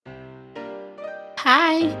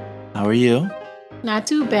Hi, How are you? not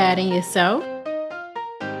too bad in yourself.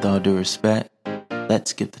 With all due respect,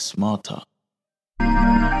 let's get the small talk.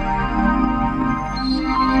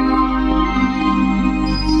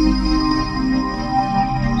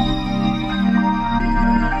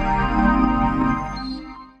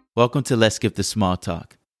 Welcome to Let's Skip the Small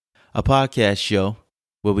Talk, a podcast show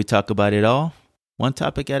where we talk about it all, one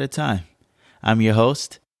topic at a time. I'm your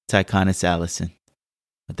host, Tyconis Allison.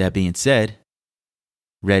 With that being said,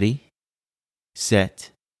 ready,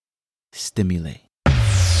 set, stimulate.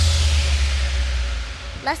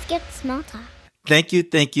 Let's get small talk. Thank you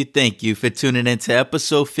for tuning in to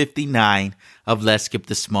episode 59 of Let's Skip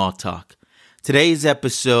the Small Talk. Today's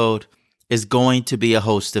episode is going to be a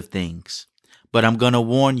host of things, but I'm going to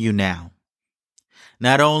warn you now.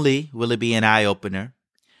 Not only will it be an eye-opener,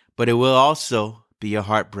 but it will also be a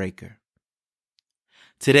heartbreaker.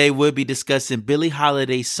 Today we'll be discussing Billie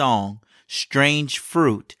Holiday's song, Strange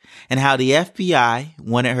Fruit, and how the FBI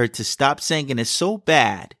wanted her to stop singing it so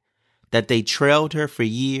bad that they trailed her for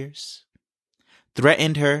years,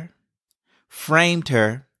 threatened her, framed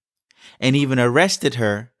her, and even arrested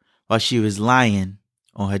her while she was lying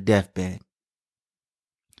on her deathbed.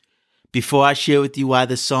 Before I share with you why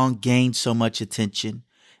the song gained so much attention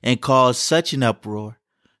and caused such an uproar,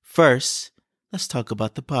 first, let's talk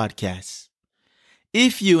about the podcast.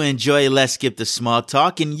 If you enjoy Let's Skip the Small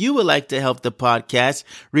Talk and you would like to help the podcast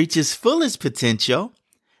reach its fullest potential,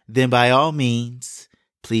 then by all means,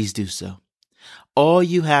 please do so. All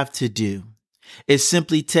you have to do is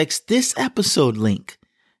simply text this episode link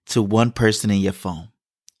to one person in your phone.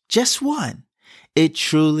 Just one. It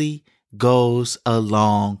truly goes a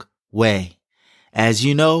long way. As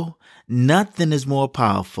you know, nothing is more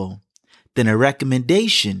powerful than a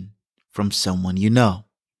recommendation from someone you know.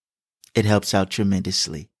 It helps out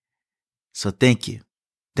tremendously. So thank you.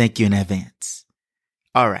 Thank you in advance.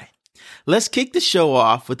 All right. Let's kick the show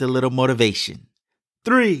off with a little motivation.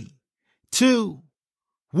 3, 2,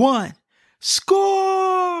 1.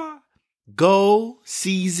 Score! Goal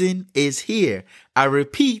season is here. I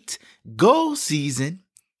repeat, goal season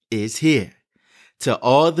is here. To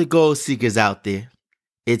all the goal seekers out there,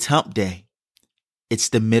 it's hump day. It's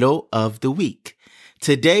the middle of the week.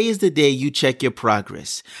 Today is the day you check your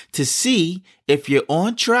progress to see if you're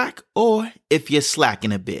on track or if you're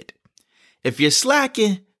slacking a bit. If you're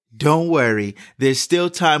slacking, don't worry. There's still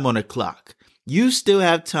time on the clock. You still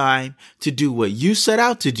have time to do what you set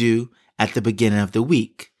out to do at the beginning of the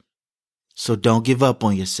week. So don't give up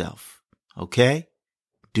on yourself, okay?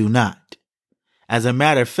 Do not. As a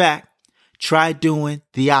matter of fact, try doing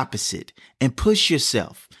the opposite and push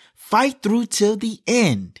yourself. Fight through till the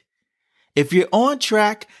end. If you're on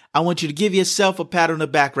track, I want you to give yourself a pat on the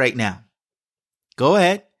back right now. Go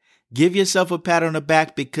ahead. Give yourself a pat on the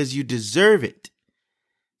back because you deserve it.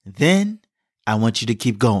 Then I want you to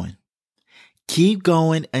keep going. Keep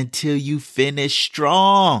going until you finish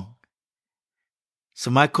strong. So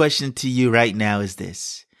my question to you right now is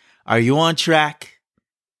this. Are you on track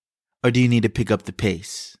or do you need to pick up the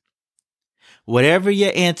pace? Whatever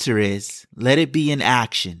your answer is, let it be in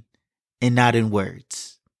action and not in words.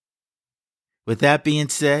 With that being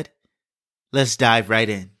said, let's dive right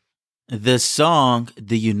in. The song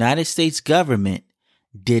the United States government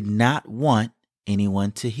did not want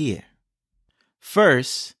anyone to hear.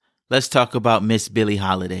 First, let's talk about Miss Billie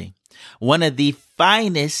Holiday, one of the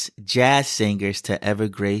finest jazz singers to ever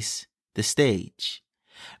grace the stage.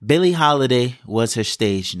 Billie Holiday was her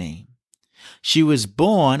stage name. She was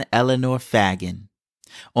born Eleanor Fagan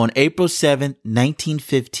on April 7,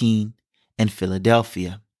 1915 in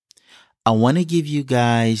Philadelphia. I want to give you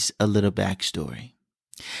guys a little backstory.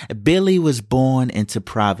 Billie was born into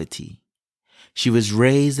poverty. She was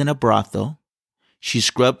raised in a brothel. She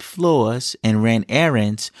scrubbed floors and ran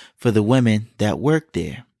errands for the women that worked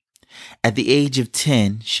there. At the age of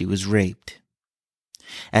 10, she was raped.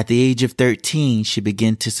 At the age of 13, she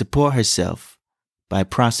began to support herself by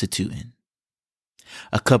prostituting.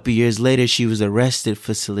 A couple years later, she was arrested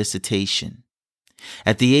for solicitation.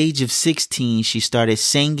 At the age of 16, she started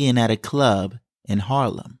singing at a club in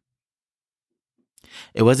Harlem.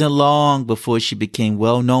 It wasn't long before she became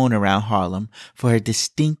well known around Harlem for her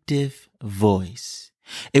distinctive voice.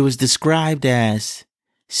 It was described as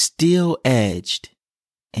steel-edged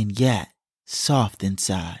and yet soft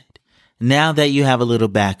inside. Now that you have a little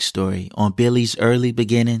backstory on Billie's early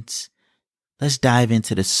beginnings, let's dive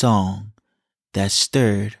into the song that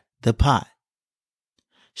stirred the pot.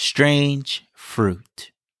 Strange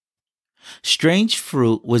Fruit. Strange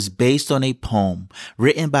Fruit was based on a poem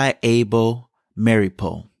written by Abel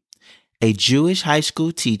Meeropol, a Jewish high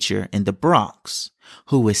school teacher in the Bronx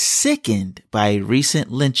who was sickened by a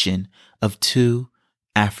recent lynching of two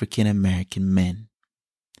African American men.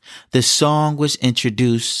 The song was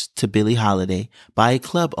introduced to Billie Holiday by a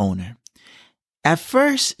club owner. At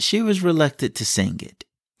first, she was reluctant to sing it.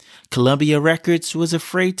 Columbia Records was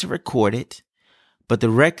afraid to record it, but the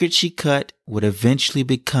record she cut would eventually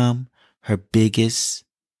become her biggest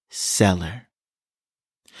seller.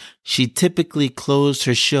 She typically closed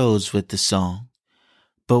her shows with the song,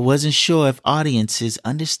 but wasn't sure if audiences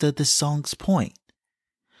understood the song's point.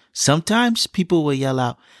 Sometimes people would yell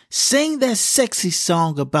out, "Sing that sexy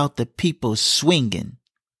song about the people swinging."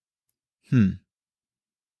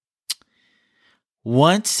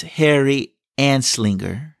 Once Harry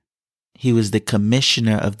Anslinger, he was the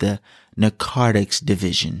commissioner of the Narcotics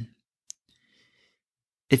Division.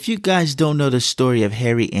 If you guys don't know the story of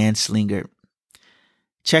Harry Anslinger,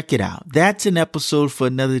 check it out. That's an episode for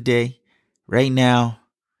another day. Right now,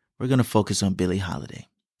 we're going to focus on Billie Holiday.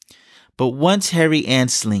 But once Harry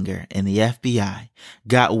Anslinger and the FBI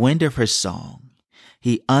got wind of her song,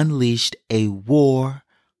 he unleashed a war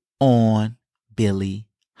on Billie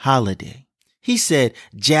Holiday. He said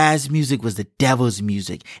jazz music was the devil's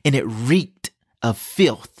music and it reeked of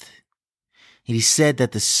filth. And he said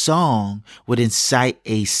that the song would incite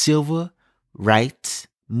a civil rights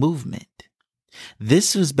movement.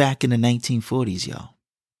 This was back in the 1940s, y'all.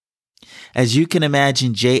 As you can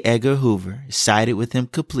imagine, J. Edgar Hoover sided with him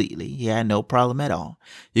completely. He had no problem at all.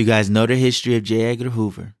 You guys know the history of J. Edgar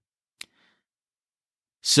Hoover.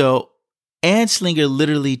 So Anslinger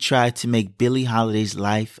literally tried to make Billie Holiday's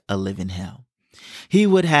life a living hell. He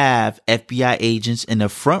would have FBI agents in the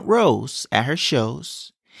front rows at her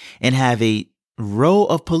shows and have a row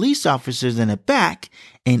of police officers in the back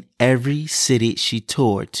in every city she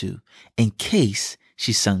toured to in case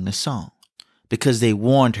she sung the song, because they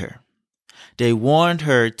warned her. They warned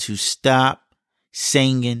her to stop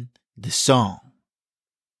singing the song.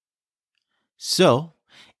 So,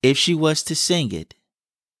 if she was to sing it,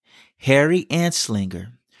 Harry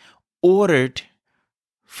Anslinger ordered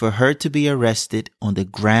for her to be arrested on the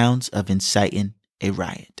grounds of inciting a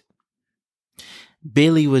riot.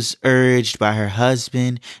 Billie was urged by her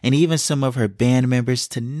husband and even some of her band members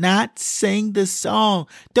to not sing the song.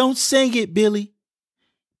 Don't sing it, Billie.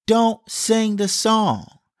 Don't sing the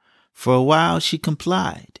song. For a while, she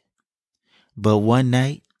complied. But one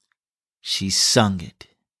night, she sung it.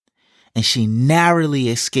 And she narrowly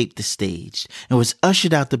escaped the stage and was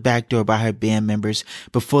ushered out the back door by her band members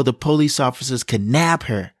before the police officers could nab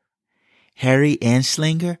her. Harry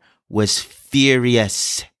Anslinger was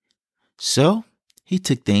furious. So, he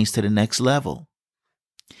took things to the next level.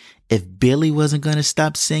 If Billie wasn't going to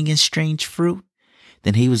stop singing Strange Fruit,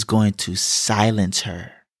 then he was going to silence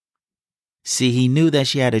her. He knew that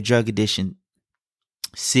she had a drug addiction.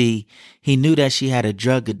 He knew that she had a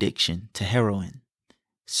drug addiction to heroin.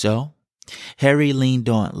 So, Harry leaned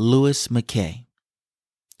on Louis McKay.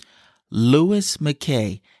 Louis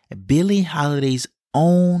McKay, Billie Holiday's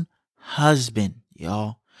own husband,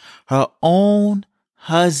 y'all. Her own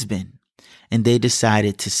husband. And they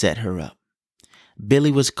decided to set her up.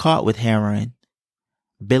 Billie was caught with heroin.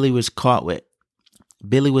 Billie was caught with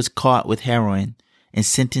heroin and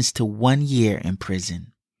sentenced to 1 year in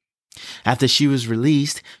prison. After she was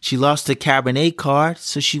released, she lost her Cabernet card,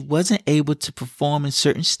 so she wasn't able to perform in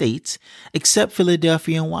certain states except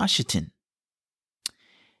Philadelphia and Washington.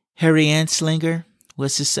 Harry Anslinger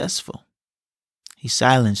was successful. He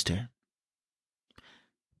silenced her.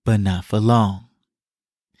 But not for long.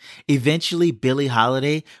 Eventually, Billie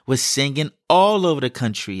Holiday was singing all over the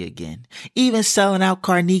country again, even selling out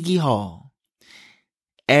Carnegie Hall.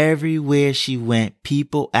 Everywhere she went,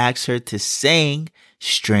 people asked her to sing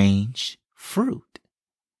Strange Fruit.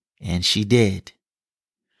 And she did,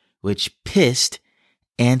 which pissed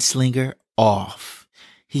Anslinger off.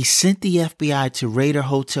 He sent the FBI to raid her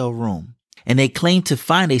hotel room, and they claimed to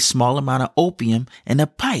find a small amount of opium in a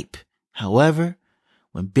pipe. However,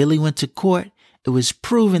 when Billie went to court, it was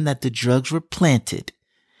proven that the drugs were planted.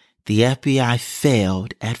 The FBI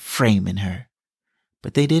failed at framing her,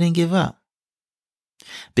 but they didn't give up.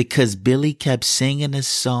 Because Billie kept singing this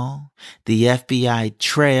song, the FBI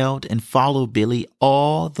trailed and followed Billie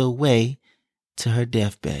all the way to her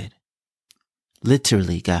deathbed.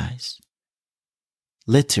 Literally, guys.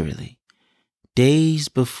 Literally. Days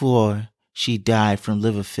before she died from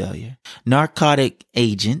liver failure, narcotic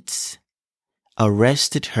agents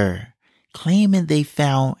arrested her, claiming they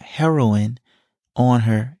found heroin on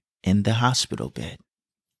her in the hospital bed.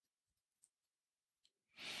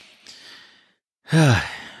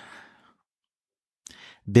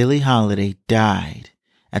 Billie Holiday died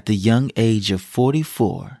at the young age of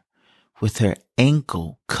 44 with her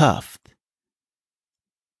ankle cuffed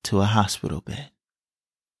to a hospital bed.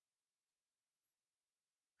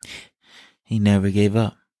 He never gave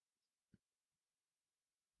up.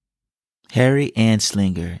 Harry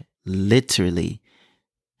Anslinger literally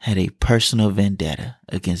had a personal vendetta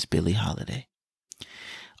against Billie Holiday,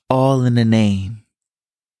 all in the name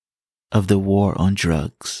of the war on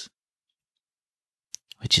drugs,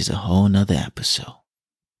 which is a whole nother episode.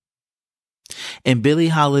 In Billie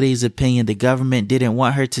Holiday's opinion, the government didn't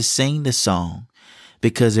want her to sing the song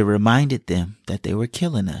because it reminded them that they were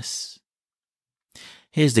killing us.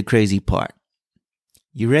 Here's the crazy part.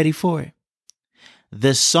 You ready for it?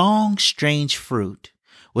 The song Strange Fruit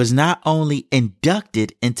was not only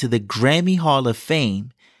inducted into the Grammy Hall of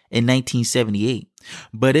Fame in 1978,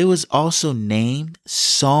 but it was also named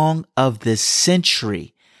Song of the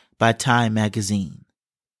Century by Time magazine.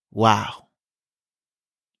 Wow.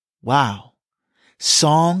 Wow.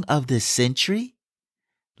 Song of the Century?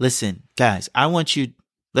 Listen, guys,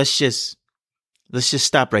 let's just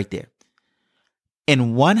stop right there.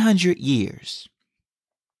 In 100 years,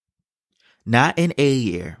 not in a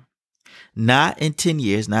year, not in 10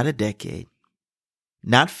 years, not a decade,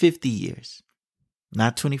 not 50 years,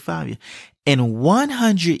 not 25 years. In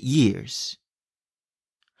 100 years,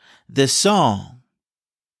 the song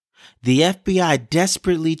the FBI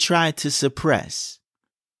desperately tried to suppress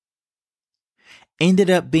ended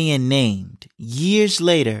up being named years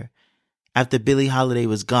later after Billie Holiday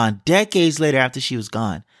was gone, decades later after she was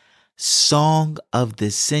gone, Song of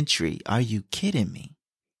the Century. Are you kidding me?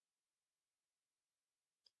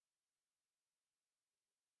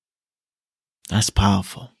 That's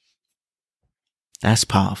powerful. That's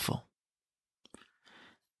powerful.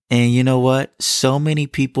 And you know what? So many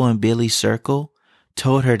people in Billie's circle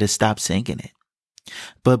told her to stop singing it.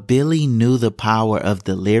 But Billie knew the power of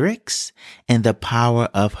the lyrics and the power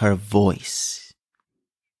of her voice.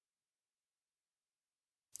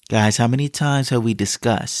 Guys, how many times have we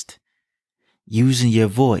discussed using your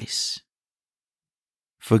voice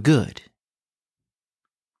for good?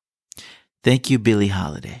 Thank you, Billie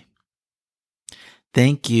Holiday.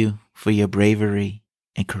 Thank you for your bravery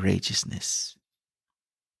and courageousness.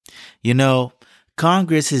 You know,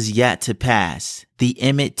 Congress has yet to pass the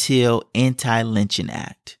Emmett Till Anti-Lynching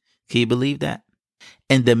Act. Can you believe that?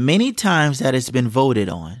 And the many times that it's been voted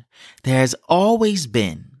on, there has always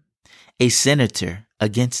been a senator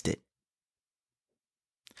against it.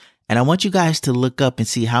 And I want you guys to look up and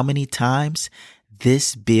see how many times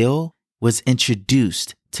this bill was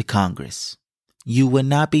introduced to Congress. You would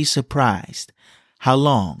not be surprised how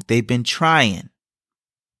long they've been trying.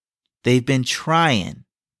 They've been trying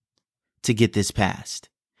to get this passed.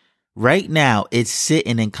 Right now, it's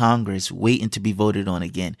sitting in Congress waiting to be voted on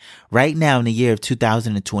again. Right now in the year of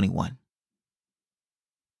 2021.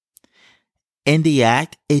 In the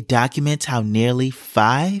act, it documents how nearly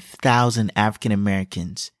 5,000 African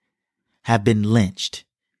Americans have been lynched.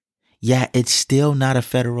 Yet it's still not a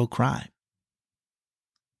federal crime.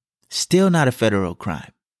 Still not a federal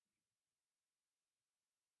crime.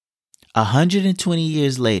 120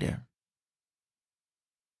 years later,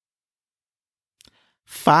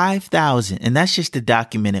 5,000, and that's just the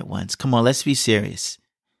documented ones. Come on, let's be serious.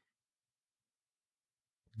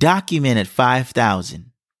 Documented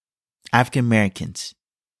 5,000 African Americans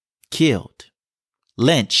killed,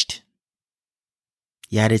 lynched.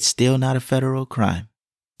 Yet it's still not a federal crime.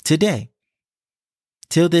 Today.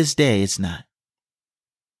 Till this day, it's not.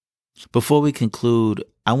 Before we conclude,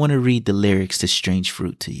 I want to read the lyrics to Strange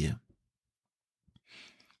Fruit to you.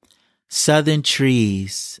 Southern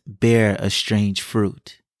trees bear a strange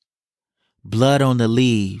fruit, blood on the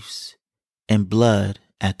leaves and blood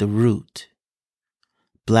at the root.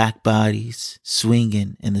 Black bodies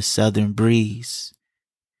swinging in the southern breeze,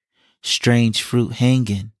 strange fruit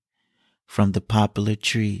hanging from the poplar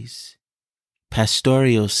trees.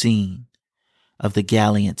 Pastoral scene of the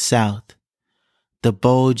gallant South, the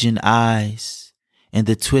bulging eyes and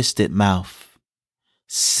the twisted mouth,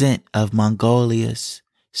 scent of Mongolia's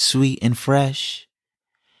sweet and fresh,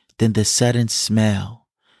 then the sudden smell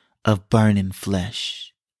of burning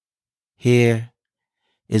flesh. Here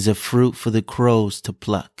is a fruit for the crows to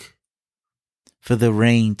pluck, for the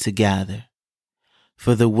rain to gather,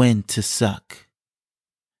 for the wind to suck,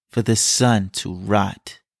 for the sun to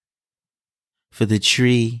rot, for the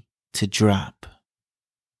tree to drop.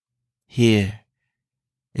 Here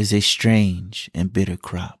is a strange and bitter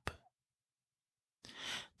crop.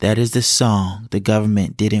 That is the song the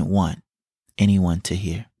government didn't want anyone to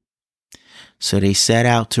hear. So they set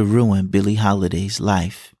out to ruin Billie Holiday's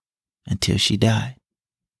life until she died.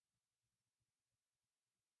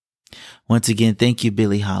 Once again, thank you,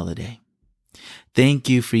 Billie Holiday. Thank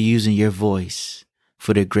you for using your voice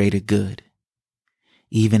for the greater good,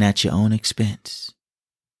 even at your own expense.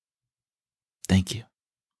 Thank you.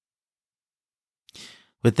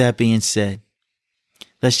 With that being said,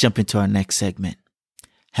 let's jump into our next segment.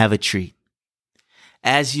 Have a treat.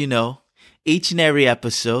 As you know, each and every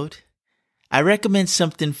episode, I recommend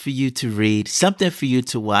something for you to read, something for you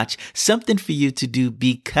to watch, something for you to do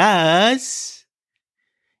because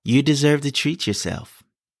you deserve to treat yourself.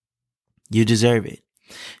 You deserve it.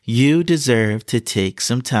 You deserve to take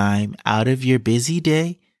some time out of your busy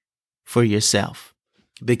day for yourself.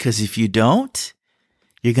 Because if you don't,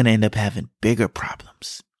 you're going to end up having bigger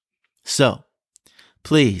problems. So,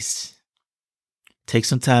 please, take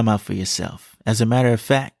some time out for yourself. As a matter of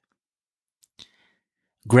fact,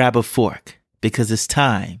 grab a fork because it's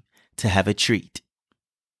time to have a treat.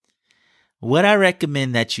 What I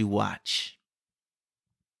recommend that you watch,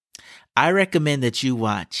 I recommend that you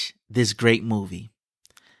watch this great movie,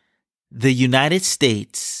 The United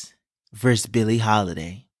States vs. Billie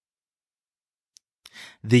Holiday.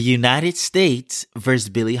 The United States vs.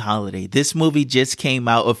 Billie Holiday. This movie just came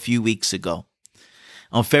out a few weeks ago.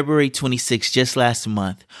 On February 26th, just last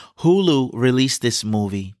month, Hulu released this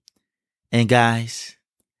movie. And guys,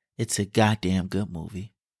 it's a goddamn good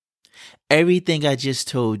movie. Everything I just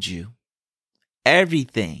told you,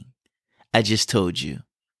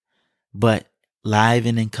 but live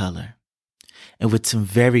and in color. And with some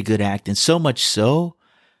very good acting. So much so,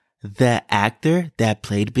 the actor that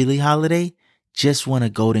played Billie Holiday just won a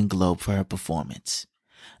Golden Globe for her performance.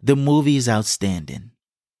 The movie is outstanding.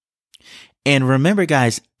 And remember,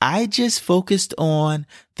 guys, I just focused on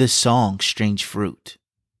the song Strange Fruit.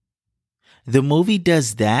 The movie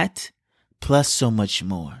does that, plus so much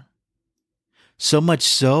more. So much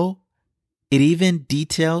so, it even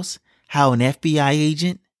details how an FBI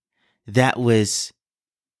agent that was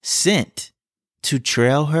sent to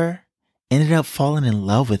trail her ended up falling in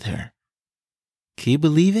love with her. Can you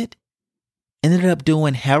believe it? Ended up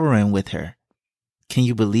doing heroin with her. Can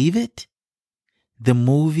you believe it? The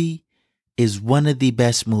movie is one of the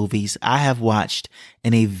best movies I have watched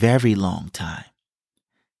in a very long time.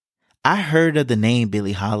 I heard of the name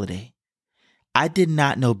Billie Holiday. I did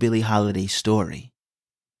not know Billie Holiday's story.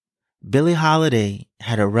 Billie Holiday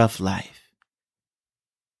had a rough life.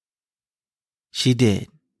 She did.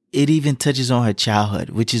 It even touches on her childhood,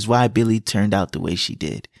 which is why Billie turned out the way she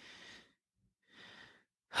did.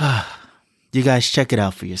 You guys check it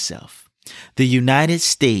out for yourself. The United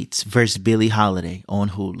States vs. Billie Holiday on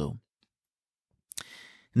Hulu.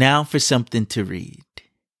 Now for something to read.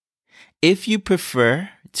 If you prefer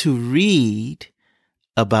to read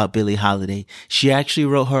about Billie Holiday, she actually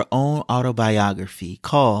wrote her own autobiography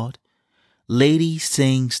called Lady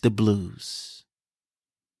Sings the Blues.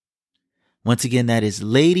 Once again, that is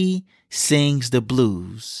Lady Sings the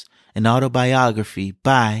Blues, an autobiography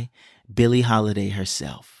by Billie Holiday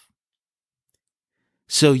herself.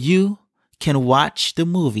 So you can watch the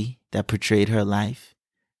movie that portrayed her life,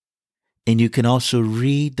 and you can also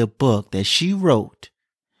read the book that she wrote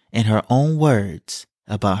in her own words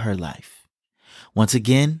about her life. Once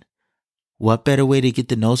again, what better way to get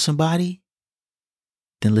to know somebody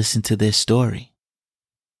than listen to their story?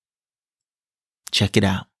 Check it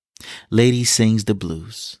out. Lady Sings the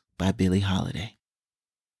Blues by Billie Holiday.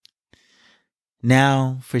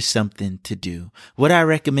 Now for something to do. What I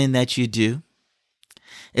recommend that you do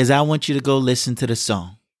is I want you to go listen to the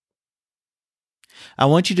song. I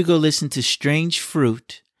want you to go listen to Strange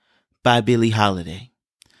Fruit by Billie Holiday.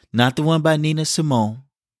 Not the one by Nina Simone.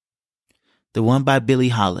 The one by Billie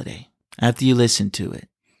Holiday. After you listen to it,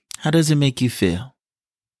 how does it make you feel?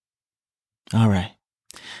 All right.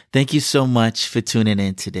 Thank you so much for tuning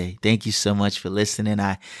in today. Thank you so much for listening.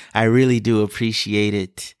 I really do appreciate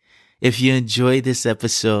it. If you enjoyed this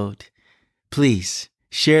episode, please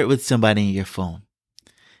share it with somebody in your phone.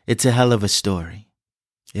 It's a hell of a story.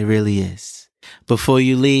 It really is. Before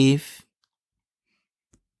you leave,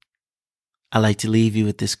 I like to leave you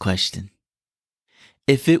with this question.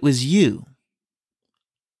 If it was you,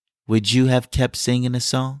 would you have kept singing the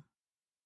song?